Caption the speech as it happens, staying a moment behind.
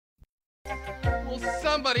Will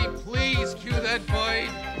somebody please cue that void?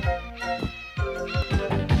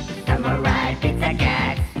 Samurai Pizza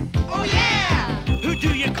Cat. Oh yeah! Who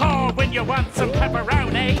do you call when you want some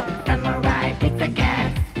pepperoni? Samurai Pizza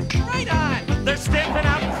Cat. Right on! They're stamping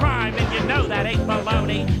out crime, and you know that ain't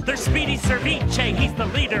baloney. They're Speedy Ceviche, he's the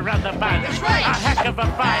leader of the bunch. That's right. A heck of a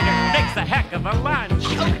fighter, makes a heck of a lunch.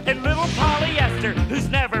 And little Polyester, who's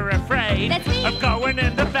never afraid. That's me. Of going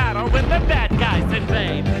into battle when the bad guys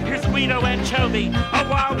invade. Here's Guido Anchovy, a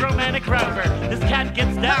wild romantic rover. This cat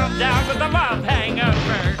gets down with a love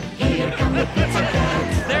hangover. Here come the Pizza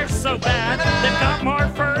Cats. They're so bad, they've got more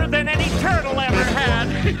fur than any turtle ever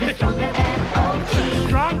had.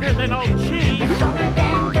 Stronger than old cheese. Stronger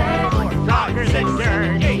than old cheese. Stronger than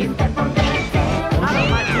dirt. Stronger than dirt. You step on their tail. Out of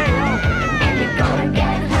my tail. And you're gonna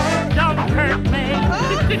get hurt. Don't hurt me.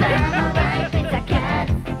 Samurai Pizza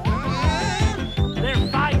Cats. They're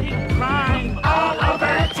fighting crime all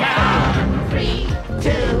over town. 3, 2,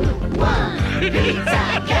 1. Pizza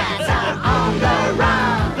Cats are on the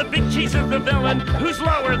run. The big cheese is the villain who's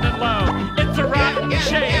lower than low. It's a rotten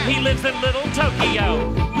shame he lives in Little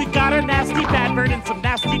Tokyo. We've got a nasty bad bird and some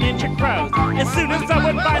nasty ninja crows. As soon as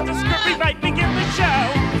someone finds a script, we might begin the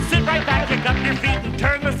show. Sit right back, kick up your feet, and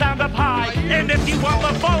turn the sound up high. And if you want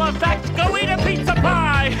the full effect, go eat a pizza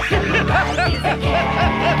pie. Samurai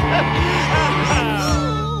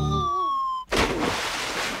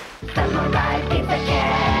Pizza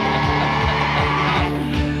Cat.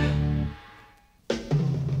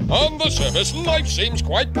 On the surface, life seems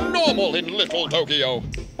quite normal in Little Tokyo.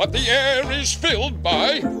 But the air is filled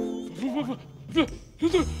by...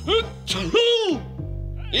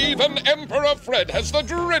 Even Emperor Fred has the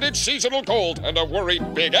dreaded seasonal cold, and a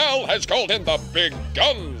worried Big Al has called in the big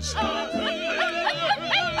guns.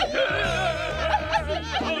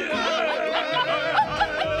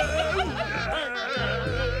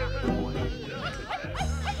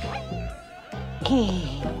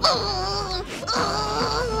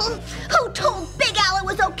 Who told Big Al it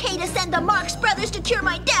was okay to send the Marx Brothers to cure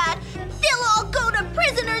my dad? They'll all go to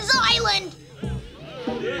Prisoner's Island!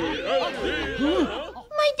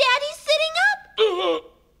 My daddy's sitting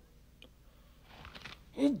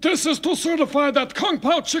up! This is to certify that Kung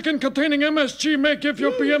Pao chicken containing MSG may give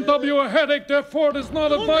your BMW a headache, therefore it is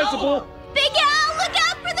not advisable. Big Al, look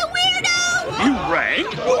out for the weirdo! You rang?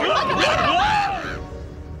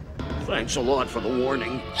 Thanks a lot for the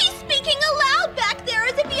warning. He's speaking aloud back there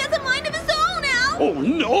as if he has a mind of his own, Al! Oh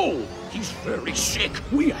no! He's very sick.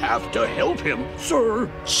 We have to help him, sir.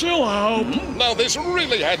 Chill out. Now this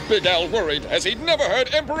really had Big Al worried, as he'd never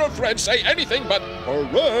heard Emperor Fred say anything but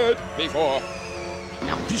 "Fred" before.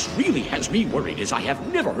 Now this really has me worried, as I have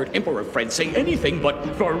never heard Emperor Fred say anything but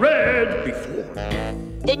 "Fred" before.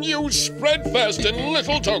 The news spread fast in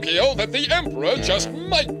Little Tokyo that the Emperor just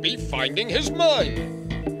might be finding his mind.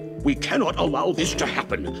 We cannot allow this to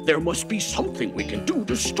happen. There must be something we can do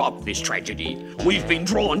to stop this tragedy. We've been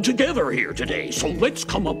drawn together here today, so let's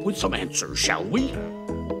come up with some answers, shall we?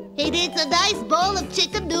 He needs a nice bowl of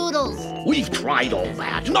chicken noodles. We've tried all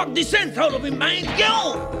that. Knock the sense out of him, man!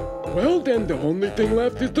 Go! Well then, the only thing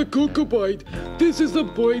left is the cuckoo bite. This is a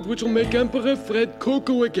bite which will make Emperor Fred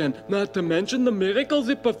cuckoo again, not to mention the miracles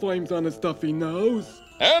it performs on a stuffy nose.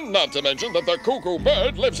 And not to mention that the cuckoo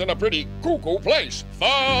bird lives in a pretty cuckoo place,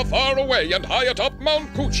 far, far away and high atop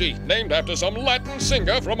Mount Coochie, named after some Latin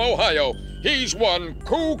singer from Ohio. He's one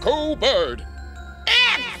cuckoo bird.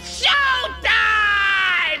 It's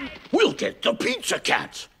showtime! We'll get the Pizza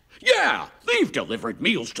Cats. Yeah, they've delivered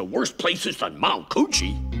meals to worse places than Mount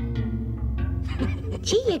Coochie.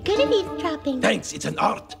 Gee, you're good at eavesdropping. Thanks, it's an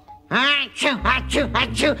art. Achoo, achoo,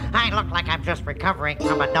 achoo. I look like I'm just recovering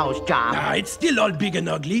from a nose job. Nah, it's still all big and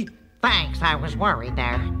ugly. Thanks, I was worried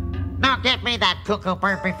there. Now get me that cuckoo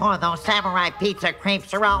bird before those samurai pizza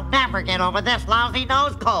creeps, or I'll never get over this lousy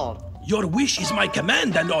nose cold. Your wish is my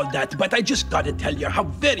command and all that, but I just gotta tell you how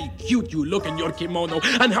very cute you look in your kimono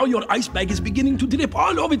and how your ice bag is beginning to drip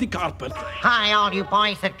all over the carpet. Hi, all you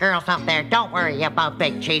boys and girls up there. Don't worry about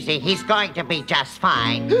Big Cheesy. He's going to be just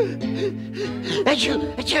fine.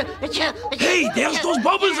 Achoo, achoo, achoo, achoo. Hey, there's those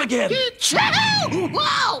bubbles again.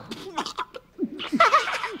 Whoa!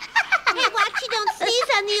 Hey, watch you don't sneeze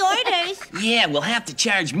on the orders. Yeah, we'll have to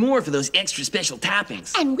charge more for those extra special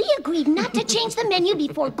toppings. And we agreed not to change the menu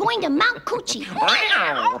before going to Mount Coochie.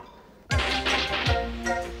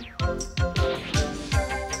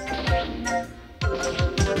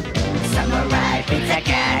 Samurai Pizza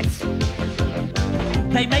Cats.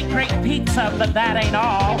 They make great pizza, but that ain't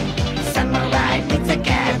all. Samurai Pizza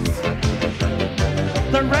Cats.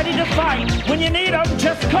 They're ready to fight. When you need them,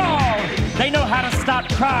 just call. They know how to stop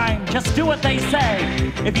crime. Just do what they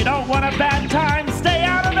say. If you don't want a bad time, stay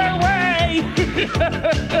out of their way.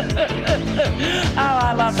 Oh,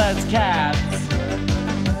 I love those cats.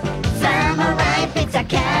 Samurai pizza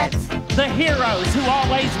cats. The heroes who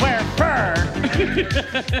always wear fur.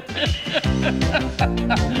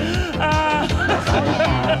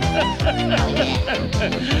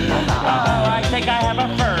 Oh, I think I have a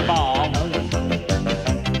fur ball.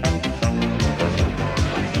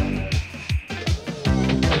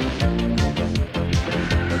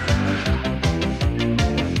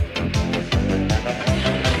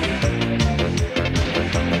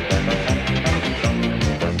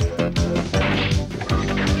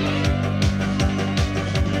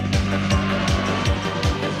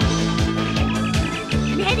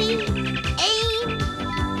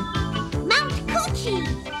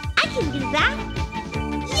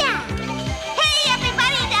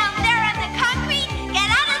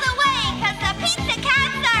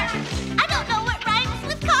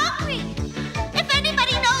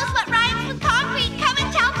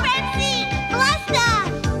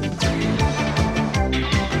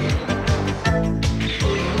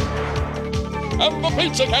 And the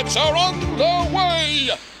Pizza Cats are on their way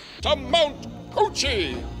to Mount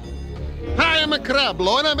Coochie. Hi, I'm a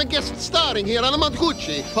Crablo, and I'm a guest starring here on Mount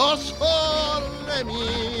Coochie. Oh, sole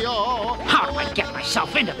mio. How do I get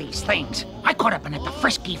myself into these things? I could have been at the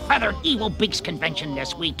Frisky Feathered Evil Beaks convention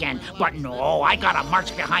this weekend, but no, I gotta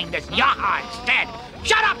march behind this Yaha instead.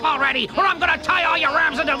 Shut up already, or I'm gonna tie all your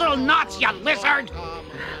arms into little knots, you lizard!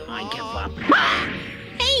 I give up.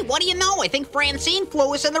 Hey, what do you know? I think Francine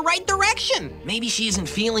flew us in the right direction. Maybe she isn't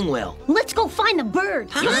feeling well. Let's go find the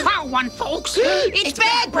bird. You found one, folks? It's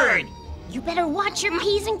Bad Bird. You better watch your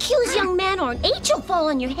P's and Q's, young man, or an H will fall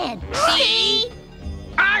on your head. See?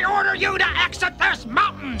 I order you to exit this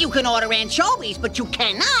mountain! You can order anchovies, but you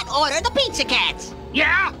cannot order the Pizza Cats.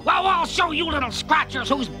 Yeah? Well, I'll show you little scratchers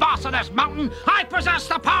who's boss of this mountain. I possess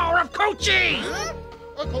the power of Coochie! Huh?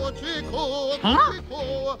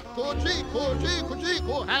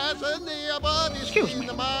 Excuse me.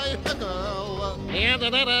 Go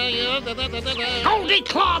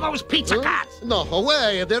declaw those Pizza Cats! No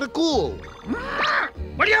way, they're cool.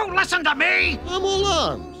 Will you listen to me? I'm all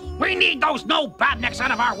arms. We need those no-badniks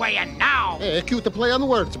out of our way, and now! Hey, cute to play on the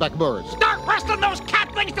words, backbirds. Start wrestling those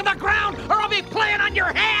cat things to the ground, or I'll be playing on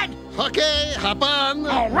your head! Okay, hop on.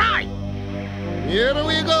 All right! Here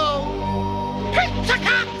we go. Pizza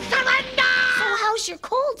Cat, surrender! So how's your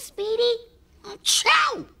cold, Speedy?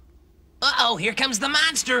 Chow! Uh-oh, here comes the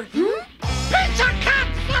monster. Pizza Cat,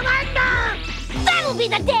 surrender! That'll be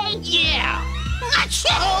the day! Yeah!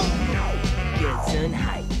 Achoo! Good son,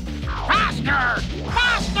 hi. Faster!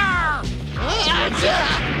 Faster!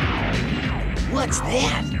 What's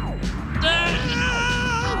that?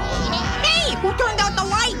 Hey, who turned out the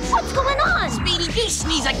lights? What's going on? Speedy, you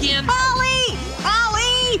sneeze again. Ollie!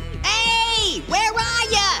 Ollie! Hey, where are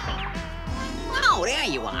ya? Oh, there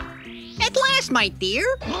you are. At last, my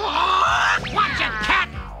dear. Watch it, cat!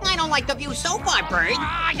 I don't like the view so far, Bird.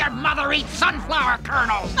 Your mother eats sunflower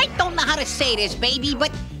kernels! I don't know how to say this, baby,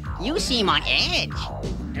 but you seem on edge.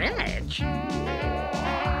 Edge? Yeah,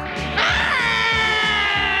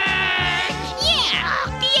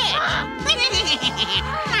 the edge.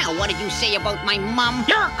 Now, what did you say about my mom?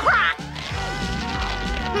 You're cracked!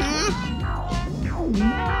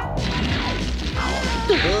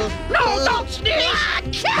 No, don't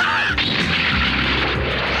sneeze!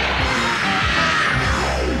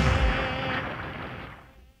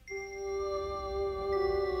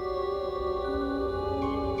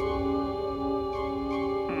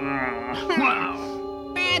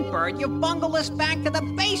 Bad Bird, you bungled us back to the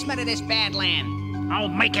basement of this badland. I'll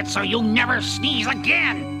make it so you never sneeze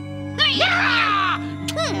again! Yeah!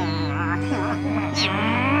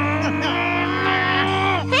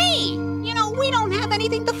 Hey, you know, we don't have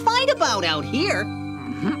anything to fight about out here.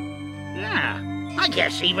 Yeah, I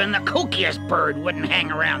guess even the kookiest bird wouldn't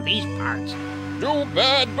hang around these parts. Do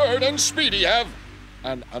Bad Bird and Speedy have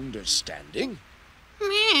an understanding?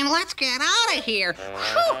 Man, let's get out of here.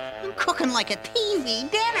 Whew, I'm cooking like a TV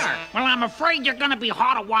dinner. Well, I'm afraid you're gonna be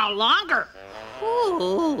hot a while longer.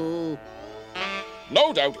 Ooh.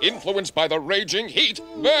 No doubt influenced by the raging heat,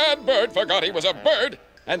 Bad Bird forgot he was a bird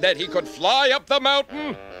and that he could fly up the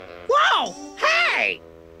mountain. Whoa! Hey!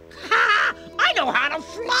 Ha! I know how to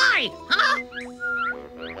fly! Huh?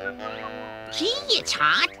 Gee, it's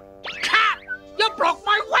hot. Cat! You broke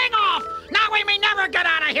my wing off! Now we may never get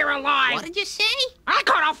out of here alive! What did you say? I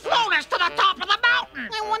could have flown us to the top of the mountain!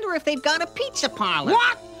 I wonder if they've got a pizza parlor.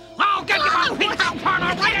 What? I'll get you a pizza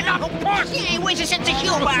parlor right in the puss! Hey, where's your sense of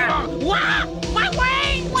humor? My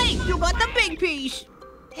wing! Wait, you got the big piece.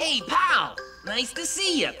 Hey, pal. Nice to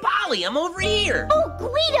see you. Polly, I'm over here. Oh,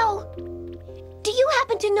 Guido! Do you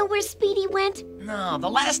happen to know where Speedy went? No, the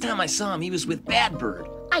last time I saw him, he was with Bad Bird.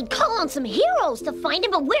 I'd call on some heroes to find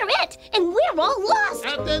him, but we're it, and we're all lost.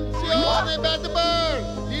 Attenzione, Bad Bird!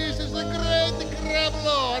 This is the great Crabby,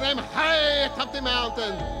 and I'm high atop the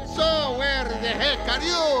mountain. So where the heck are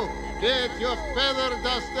you? Get your feather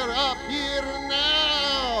duster up here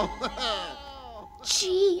now!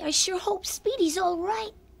 Gee, I sure hope Speedy's all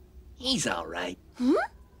right. He's all right. Hmm?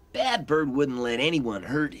 Bad Bird wouldn't let anyone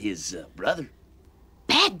hurt his brother.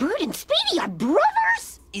 Bad Bird and Speedy are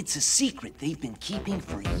brothers? It's a secret they've been keeping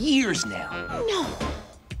for years now. No.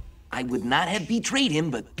 I would not have betrayed him,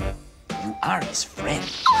 but you are his friend.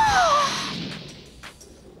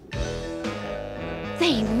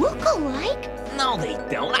 They look alike. No, they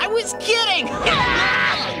don't. I was kidding.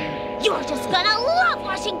 You're just gonna love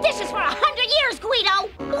washing dishes for 100 years, Guido.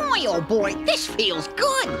 Boy, oh boy, this feels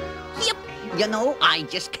good. Yep. You know, I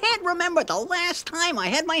just can't remember the last time I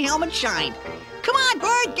had my helmet shined. Come on,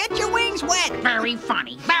 Bird, get your wings wet. Very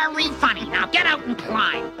funny, very funny. Now get out and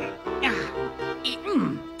climb.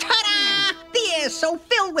 Ta-da! The air's so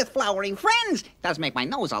filled with flowering friends. Does make my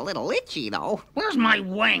nose a little itchy, though. Where's my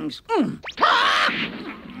wings? Wow,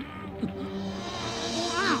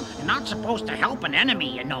 you're not supposed to help an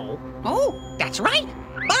enemy, you know. Oh, that's right.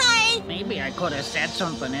 Bye! Maybe I could have said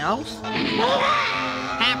something else.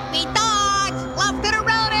 Happy dogs! Love to the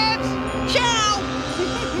rodents! Ciao!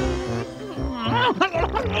 Yeah?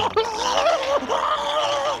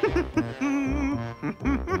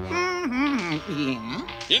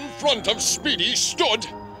 In front of Speedy stood...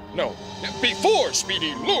 No, before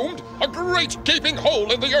Speedy loomed a great gaping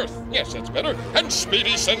hole in the earth. Yes, that's better. And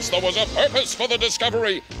Speedy sensed there was a purpose for the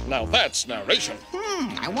discovery. Now that's narration.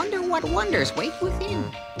 I wonder what wonders wait within.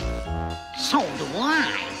 So do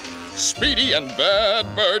I. Speedy and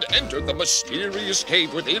Bad Bird entered the mysterious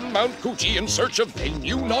cave within Mount Coochie in search of they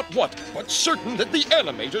knew not what, but certain that the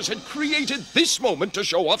animators had created this moment to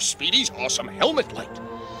show off Speedy's awesome helmet light.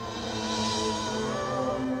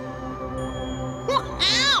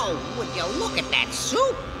 Ow! Would you look at that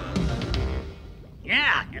soup?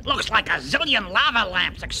 Yeah, it looks like a zillion lava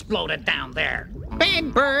lamps exploded down there.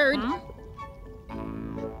 Bad Bird!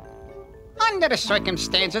 Under the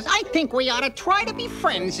circumstances, I think we ought to try to be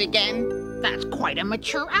friends again. That's quite a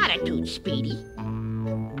mature attitude, Speedy.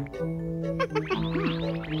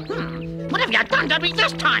 What have you done to me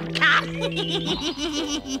this time, Cat?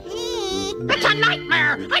 It's a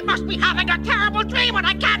nightmare! I must be having a terrible dream and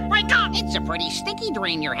I can't wake up! It's a pretty sticky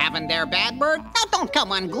dream you're having there, Bad Bird. Now don't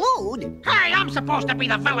come unglued. Hey, I'm supposed to be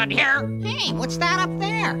the villain here! Hey, what's that up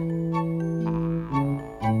there?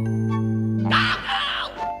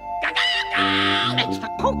 It's the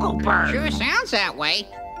cuckoo bird. Sure sounds that way.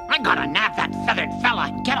 I gotta nab that feathered fella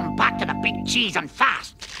and get him back to the big cheese and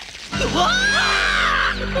fast.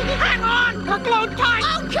 Hang on, we're glued tight.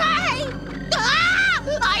 Okay.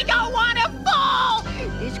 I don't want to fall.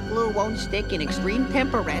 This glue won't stick in extreme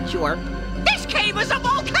temperature. This cave is a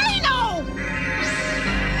volcano.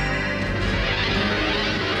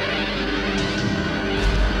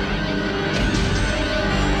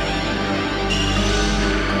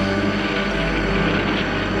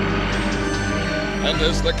 And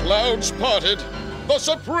as the clouds parted, the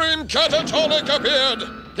Supreme Catatonic appeared.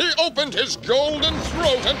 He opened his golden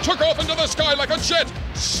throat and took off into the sky like a jet.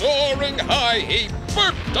 Soaring high, he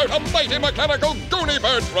burped out a mighty mechanical Goonie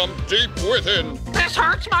bird from deep within. This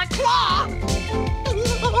hurts my claw!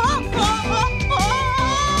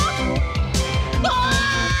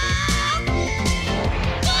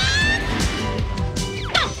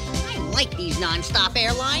 I like these non-stop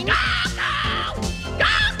airlines.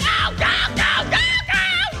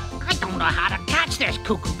 I don't know how to catch this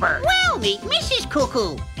cuckoo bird. Well, meet Mrs.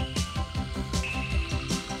 Cuckoo.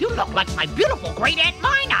 You look like my beautiful great Aunt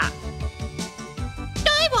Mina.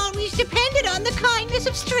 I've always depended on the kindness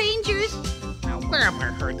of strangers. Now, where have I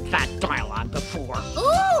heard that dialogue before?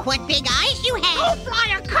 Ooh, what big eyes you Go have.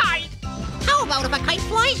 fly a kite! How about if a kite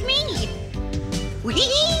flies me? Whee!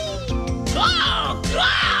 Whoa!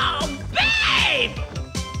 Whoa! Babe!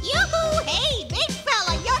 Yoo-hoo! Hey, big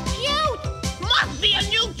fella, you're cute! Must be a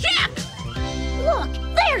new chick! Look,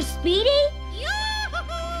 there's Speedy.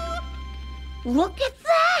 Look at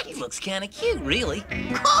that. He looks kind of cute, really.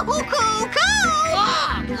 Cuckoo!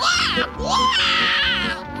 Wow!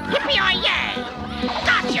 Wow! Yippee-yi-yay!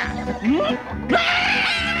 Gotcha!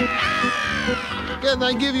 Can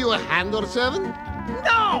I give you a hand or seven?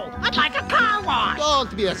 No! I'd like a car wash!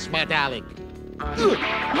 Don't be a smart aleck.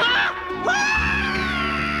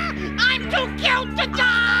 I'm too cute to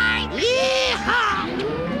die! Yeehaw!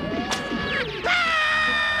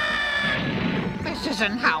 This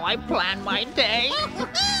isn't how I plan my day.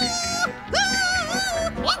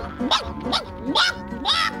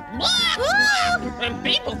 And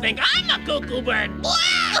people think I'm a cuckoo bird. No,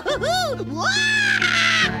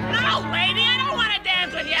 lady, I don't want to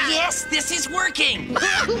dance with you. Yes, this is working.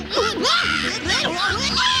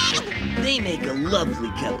 They make a lovely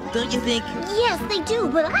couple, don't you think? Yes, they do,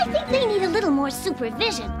 but I think they need a little more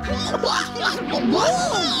supervision.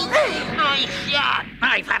 Oh, yeah.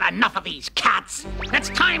 I've had enough of these cats. It's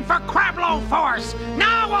time for Crablow Force.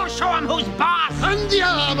 Now we'll show them who's boss.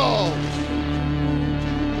 Andiamo!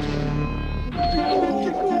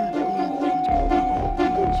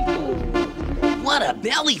 What a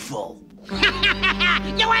bellyful.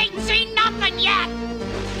 You ain't seen nothing yet.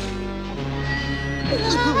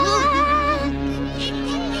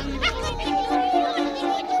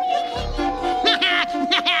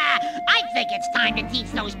 I think it's time to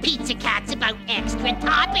teach those pizza cats about extra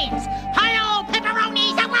toppings. Hi-yo,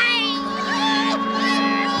 pepperonis away!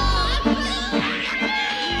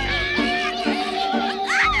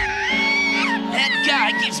 That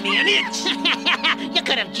guy gives me an itch. You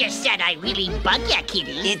could have just said I really bug ya,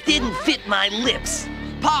 kitty. It didn't fit my lips.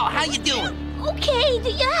 Paul, how you doing? Okay, do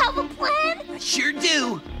you have a plan? I sure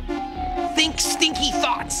do. Think stinky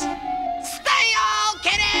thoughts. Stay all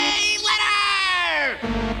kitty litter!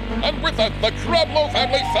 And with that, the Crablow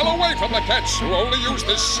family fell away from the cats, who only used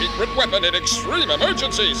this secret weapon in extreme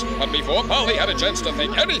emergencies. But before Polly had a chance to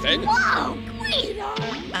think anything... Wow, Guido!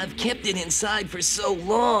 I've kept it inside for so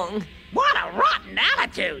long. What a rotten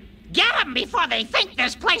attitude! Get them before they think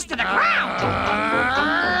this place to the ground!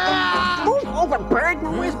 Move over, bird.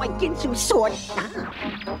 Now, where's my Ginsu sword?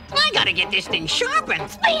 I gotta get this thing sharpened.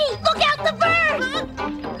 Speedy, look out the bird!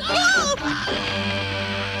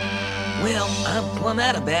 Well, I'm plumb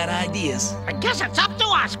out of bad ideas. I guess it's up to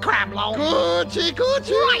us, Crablow. Coochie,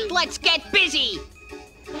 coochie! Right, let's get busy.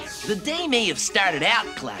 The day may have started out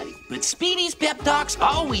cloudy, but Speedy's pep talks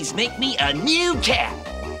always make me a new cat.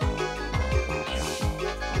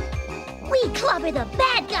 We clobber the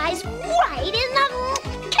bad guys right in the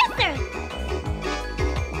kisser!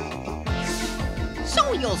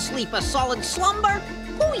 So you'll sleep a solid slumber?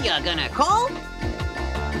 Who ya gonna call?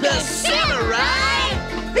 The Samurai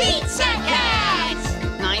Pizza Cats!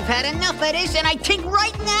 I've had enough of this, and I think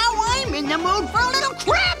right now I'm in the mood for a little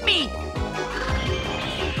crab meat!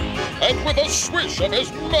 And with a swish of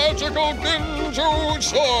his magical Ginsu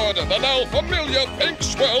sword, the now familiar pink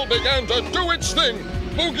swell began to do its thing.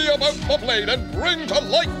 Boogie about the blade and bring to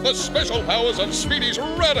light the special powers of Speedy's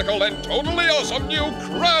radical and totally awesome new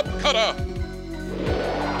crab cutter.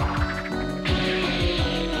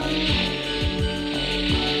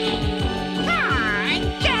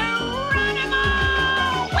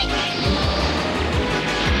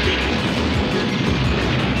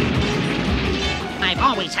 I've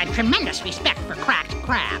always had tremendous respect for Cracked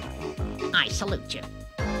Crab. I salute you.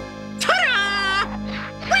 Ta-da!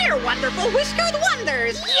 We're wonderful whiskered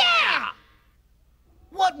wonders! Yeah!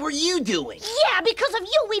 What were you doing? Yeah, because of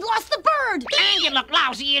you, we lost the bird! And you look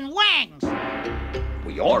lousy in wings!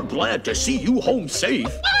 We are glad to see you home safe.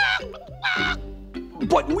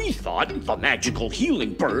 But we thought the magical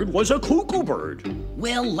healing bird was a cuckoo bird.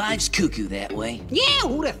 Well, life's cuckoo that way. Yeah,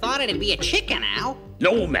 who'd have thought it'd be a chicken owl?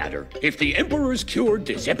 No matter. If the Emperor's cured,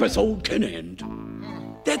 this episode can end.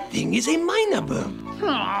 That thing is a minor bird.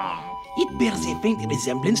 It bears a faint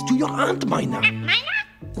resemblance to your Aunt Minor.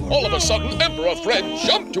 All of a sudden, Emperor Fred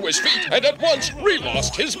jumped to his feet and at once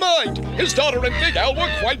re-lost his mind. His daughter and Big Al were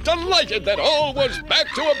quite delighted that all was back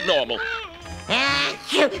to abnormal.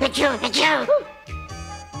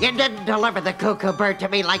 You didn't deliver the cuckoo bird to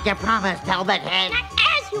me like you promised, Helmet Head. Not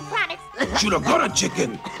as you promised! Should have got a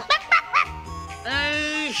chicken.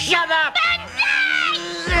 Shut up!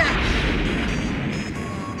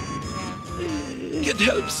 Get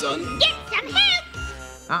help, son. Get some help!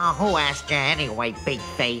 Oh, who asked you anyway, big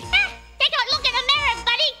face? Take a look in the mirror,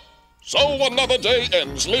 buddy! So another day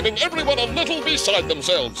ends, leaving everyone a little beside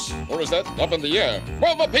themselves. Or is that up in the air?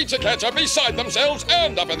 Well, the Pizza Cats are beside themselves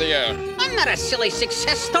and up in the air. Another silly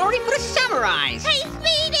success story for the samurais. Hey,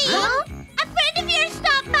 Speedy! Huh? A friend of yours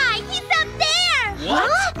stopped by. He's up there!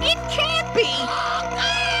 What? It can't be!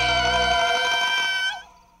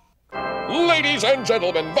 Ladies and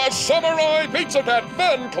gentlemen, the Samurai Pizza Cat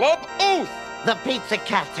Fan Club Oath! The Pizza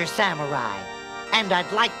Cats are samurai. And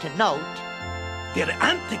I'd like to note... Their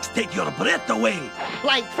antics take your breath away.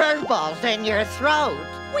 like fur balls in your throat.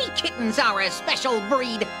 We kittens are a special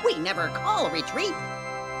breed. We never call retreat.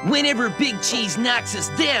 Whenever Big Cheese knocks us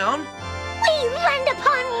down, We land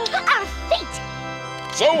upon our feet.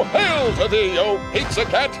 So hail to thee, O Pizza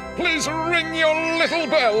Cat! Please ring your little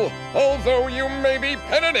bell. Although you may be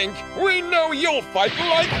pen and ink, we know you'll fight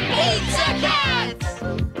like Pizza Cats!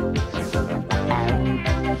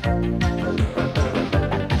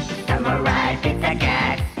 Samurai Pizza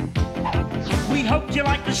Cats. We hope you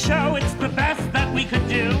like the show, it's the best that we could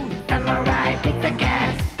do. Samurai Pizza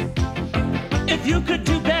Cats. If you could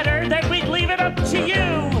do better, then we'd leave it up to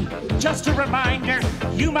you. Just a reminder,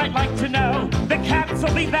 you might like to know, the cats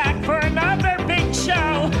will be back for another big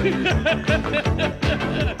show.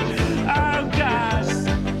 Oh, gosh.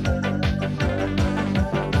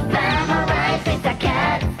 Samurai Pizza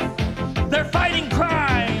Cats. They're fighting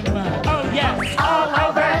crime. Oh, yes, all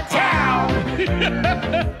over town.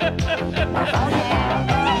 Oh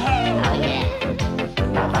yeah.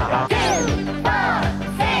 2, 4,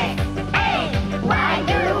 6, 8. Why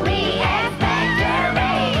do we expect your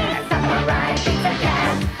raise? Samurai Pizza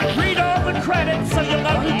Cats. Read all the credits so you'll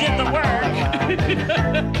know who did the work.